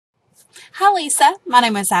Hi Lisa, my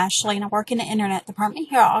name is Ashley and I work in the internet department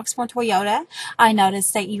here at Oxmoor Toyota. I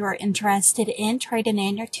noticed that you are interested in trading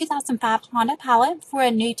in your 2005 Honda Pilot for a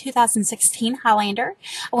new 2016 Highlander.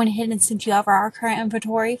 I went ahead and sent you over our current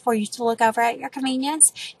inventory for you to look over at your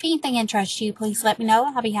convenience. If anything interests you, please let me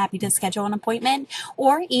know. I'll be happy to schedule an appointment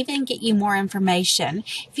or even get you more information.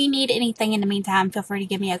 If you need anything in the meantime, feel free to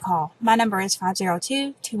give me a call. My number is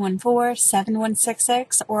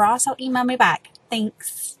 502-214-7166 or also email me back.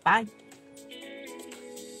 Thanks. Bye.